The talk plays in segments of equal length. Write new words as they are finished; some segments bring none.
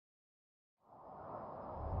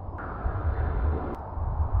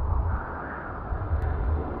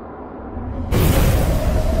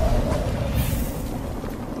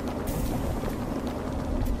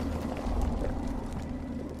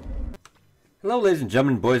Hello ladies and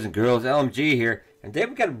gentlemen, boys and girls, LMG here, and today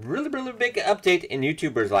we got a really big update in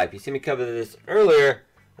YouTubers' life. You see me cover this earlier.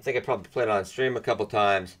 I think I probably played it on stream a couple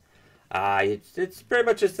times. It's pretty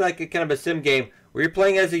much just like a kind of a sim game where you're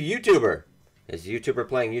playing as a YouTuber. As a YouTuber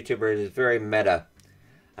playing YouTuber is very meta.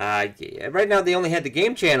 Right now they only had the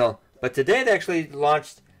game channel, but today they actually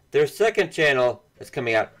launched their second channel that's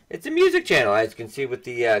coming out. It's a music channel, as you can see with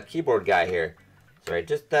the keyboard guy here. Sorry,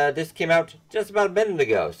 this came out just about a minute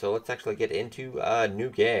ago, so let's actually get into a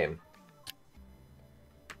new game.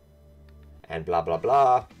 And blah blah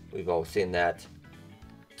blah. We've all seen that.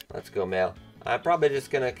 Let's go, mail. I'm probably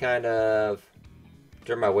just gonna kind of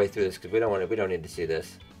turn my way through this because we don't need to see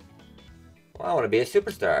this. Well, I want to be a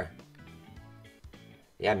superstar.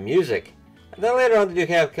 Yeah, music. And then later on they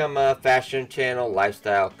do have come fashion channel,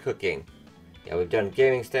 lifestyle, cooking. Yeah, we've done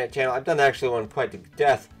gaming channel. I've done actually one quite to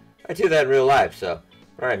death. I do that in real life, so.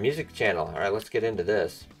 Alright, music channel. Alright, let's get into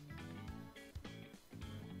this.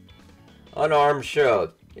 Unarmed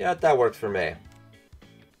show. Yeah, that works for me.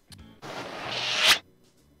 Okay,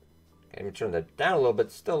 let me turn that down a little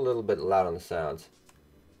bit. Still a little bit loud on the sounds.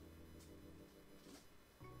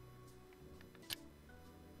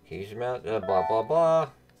 Okay, use your mouth. Blah, blah, blah.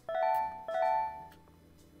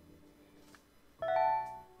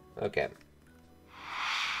 Okay.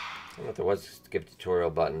 I don't know if there was a skip tutorial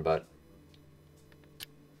button, but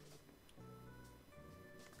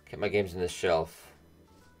okay, my game's in this shelf.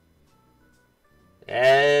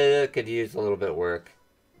 It could use a little bit of work,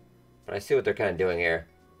 but I see what they're kind of doing here.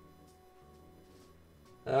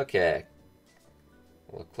 Okay,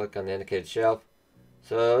 we'll click on the indicated shelf.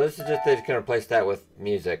 So this is just to kind of replace that with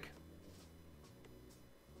music.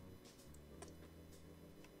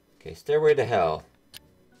 Okay, Stairway to Hell.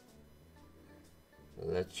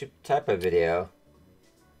 Let's type a video.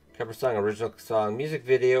 Cover song, original song, music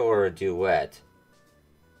video, or a duet.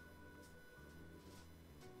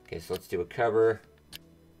 Okay, so let's do a cover.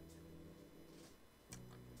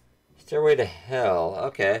 Stairway to Hell.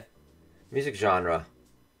 Okay. Music genre.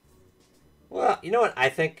 Well, you know what? I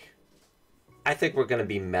think we're gonna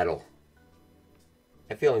be metal.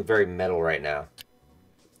 I'm feeling very metal right now.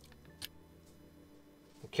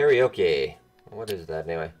 Karaoke. What is that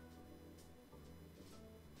anyway?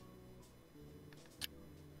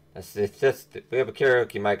 We have a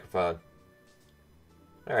karaoke microphone.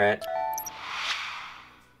 Alright.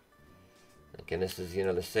 Okay, this is, you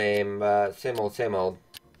know, the same old.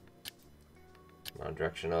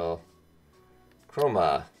 Non-directional.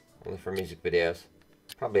 Chroma. Only for music videos.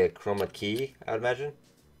 Probably a chroma key, I would imagine.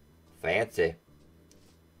 Fancy.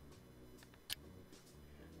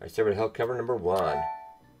 Alright, Stairway to Hell cover number 1.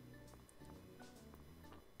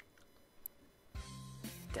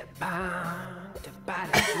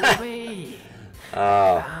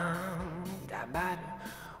 Oh.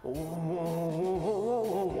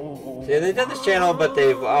 See, they did this channel, but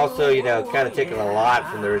they've also, you know, kind of taken a lot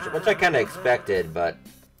from the original, which I kind of expected, but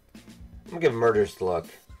I'm gonna give Murder's look.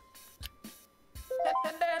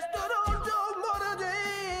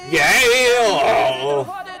 Yeah!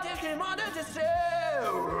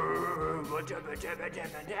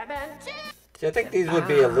 See, I think these would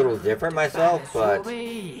be a little different myself, but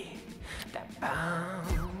I'm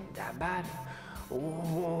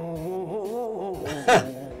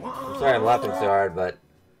sorry I'm laughing so hard, but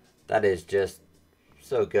that is just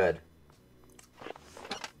so good.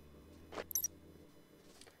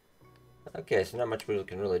 Okay, so not much we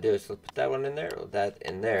can really do, so let's put that one in there, that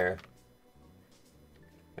in there.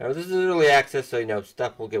 Now, this is early access, so you know,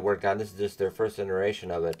 stuff will get worked on. This is just their first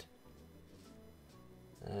iteration of it.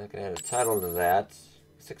 I'm gonna add a title to that.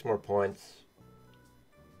 6 more points.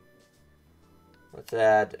 Let's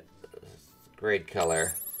add grade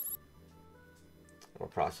color. We'll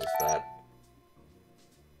process that.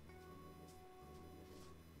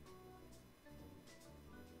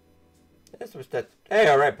 Hey,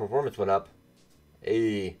 alright, performance went up.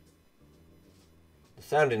 Hey. The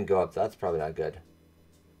sound didn't go up, that's probably not good.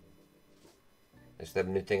 They should have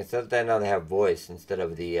a new thing. Instead of that, now they have voice instead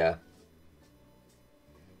of the, can't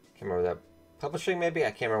remember that. Publishing, maybe?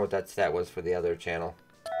 I can't remember what that stat was for the other channel.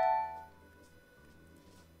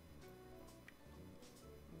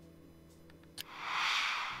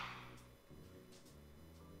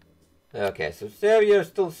 Okay, so still, you know,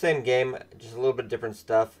 still the same game, just a little bit different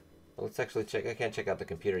stuff. But let's actually check. I can't check out the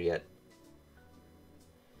computer yet.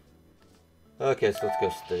 Okay, so let's go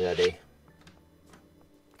steady.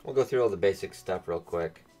 We'll go through all the basic stuff real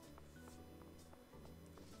quick.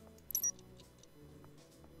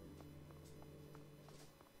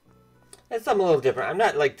 It's something a little different. I'm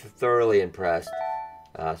not like thoroughly impressed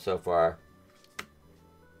so far.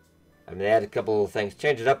 I mean, they add a couple of things,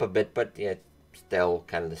 change it up a bit, but yeah, still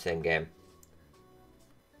kind of the same game.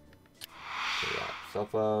 So yeah, cell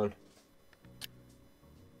phone.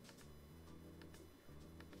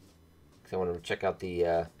 So I want to check out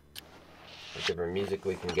the different music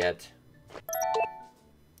we can get.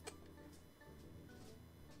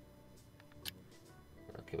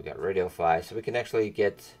 Okay, we got Radio Fi, so we can actually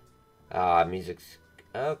get music's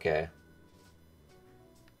okay.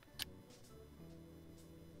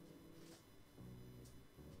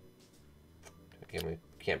 Okay, we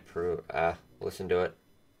can't prove listen to it.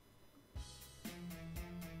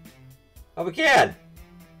 Oh, we can!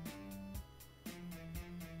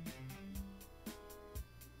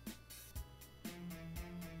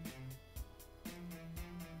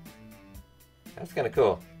 That's kind of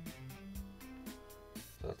cool.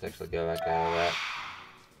 So let's actually go back out of that.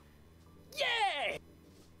 Yeah!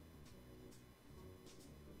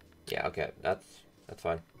 Yeah, okay, that's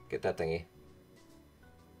fine. Get that thingy.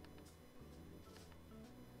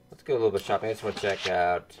 Let's go a little bit shopping. I just want to check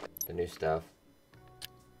out the new stuff.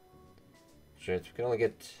 Insurance, we can only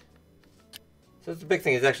get... So that's the big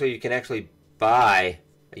thing is actually you can actually buy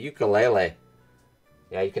a ukulele.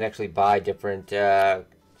 Yeah, you can actually buy different...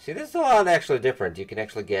 See, this is a lot actually different. You can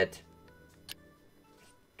actually get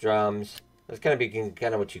drums. That's kind of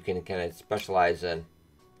what you can kind of specialize in.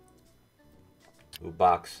 Ooh,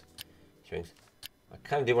 box strings. I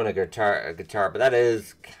kind of do want a guitar, but that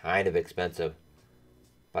is kind of expensive.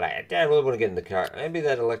 But I really want to get in the car. Maybe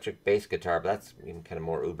that electric bass guitar, but that's even kind of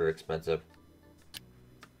more uber expensive.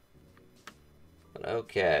 But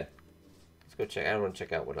okay. Let's go check. I want to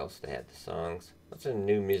check out what else they had. The songs. What's a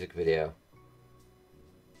new music video?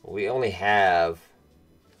 Well, we only have...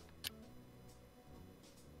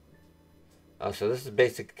 Oh, so this is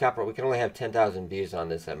basic copyright. We can only have 10,000 views on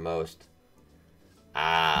this at most.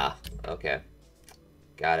 Ah, okay.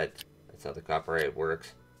 Got it. That's how the copyright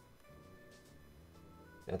works.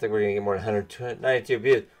 I think we're going to get more than 192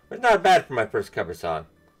 views. But not bad for my first cover song.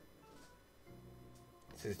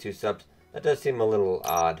 62 subs. That does seem a little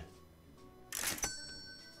odd.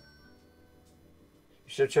 You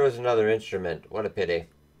should have chosen another instrument. What a pity.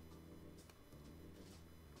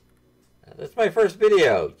 That's my first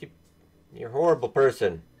video. You're a horrible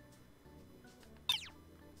person.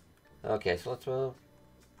 Okay, so let's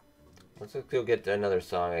go get another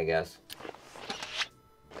song, I guess.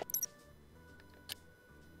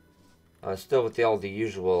 Still with all the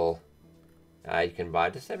usual you can buy.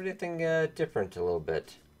 Just everything different a little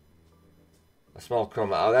bit. A small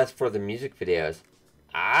chroma. Oh, that's for the music videos.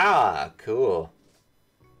 Ah, cool.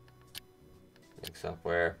 Link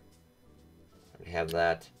software. We have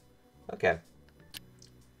that. Okay.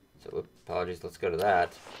 So, apologies. Let's go to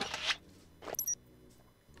that.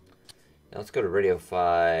 Now let's go to Radio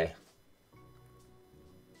Fi.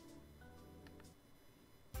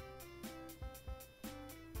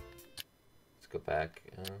 Let's go back.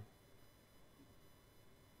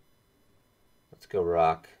 Let's go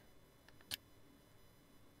rock.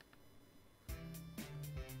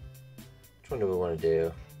 Which one do we want to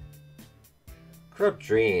do? Corrupt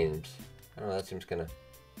Dreams. I don't know, that seems kind of...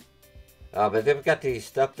 but they've got the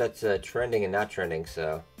stuff that's trending and not trending,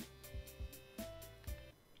 so...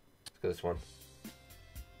 Let's go this one.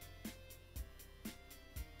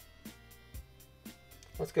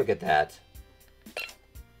 Let's go get that.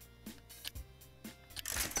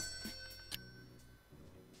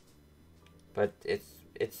 But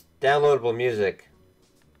it's downloadable music.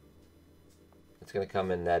 It's gonna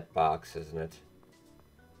come in that box, isn't it?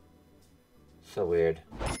 So weird.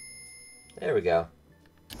 There we go.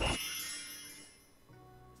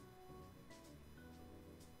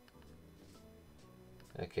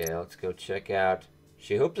 Okay, let's go check out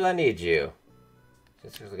She Hopes I Need You.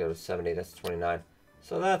 Let's go to 70, that's 29.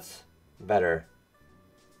 So that's better.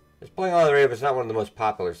 It's playing on the radio, but it's not one of the most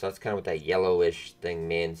popular, so that's kind of what that yellowish thing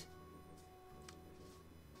means.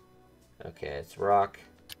 Okay, it's rock.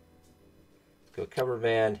 Let's go cover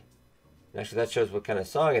band. And actually, that shows what kind of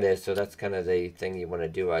song it is, so that's kind of the thing you want to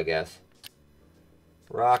do, I guess.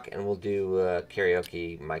 Rock, and we'll do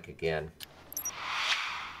karaoke mic again.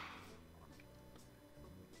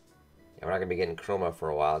 Yeah, we're not going to be getting chroma for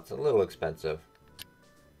a while. It's a little expensive.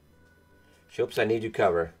 She Hopes I Need You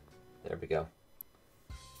cover. There we go.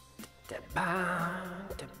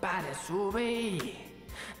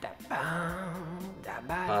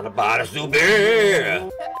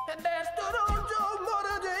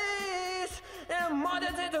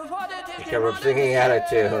 Cover singing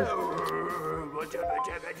attitude. I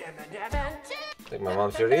think my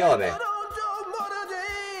mom's here to yell at me.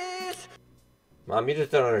 Mom, you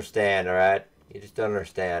just don't understand, alright? You just don't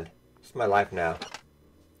understand. This is my life now.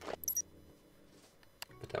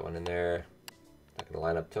 Put that one in there. gonna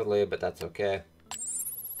line up totally, but that's okay.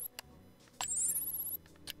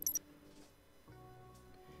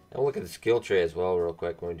 And we'll look at the skill tree as well real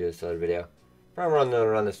quick when we do this other video. Probably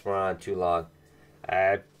run this one on too long.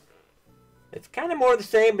 It's kind of more of the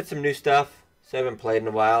same, but some new stuff. So I haven't played in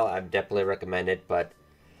a while. I definitely recommend it, but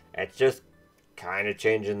it's just kind of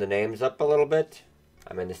changing the names up a little bit.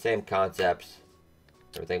 I mean, the same concepts,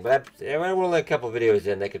 everything. But we're only a couple videos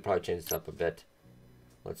in. They could probably change this up a bit.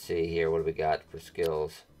 Let's see here. What do we got for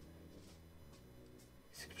skills?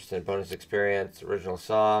 6% bonus experience. Original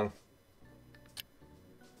song.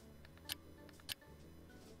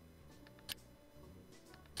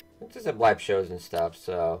 It just have live shows and stuff,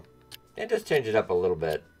 so it just change it up a little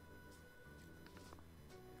bit.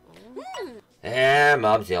 And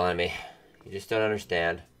Mom's yelling at me. You just don't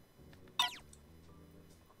understand.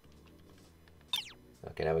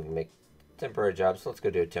 Okay, now we can make temporary jobs. So let's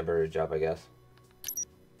go do a temporary job, I guess.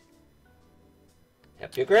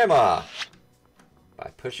 Help your grandma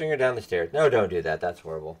by pushing her down the stairs. No, don't do that. That's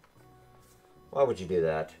horrible. Why would you do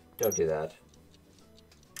that? Don't do that.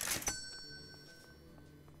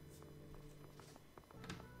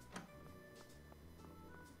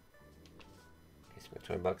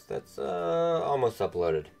 $20. That's almost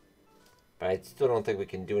uploaded. But I still don't think we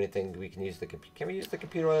can do anything. We can use the computer. Can we use the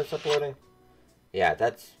computer while it's uploading? Yeah,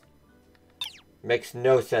 that's makes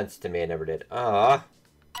no sense to me. I never did. Ah,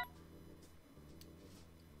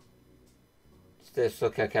 still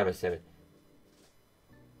kind of saving.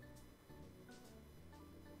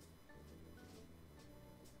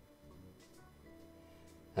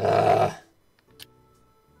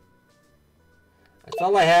 That's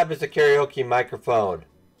all I have is a karaoke microphone.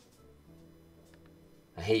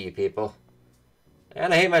 I hate you people.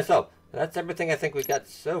 And I hate myself. That's everything I think we got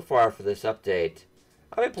so far for this update.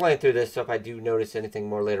 I'll be playing through this, so if I do notice anything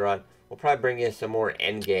more later on, we'll probably bring you some more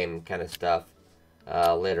endgame kind of stuff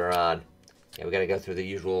later on. Yeah, we got to go through the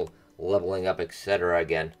usual leveling up, etc.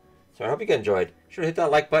 again. So I hope you guys enjoyed. Be sure to hit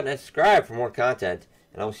that like button and subscribe for more content.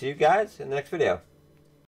 And I will see you guys in the next video.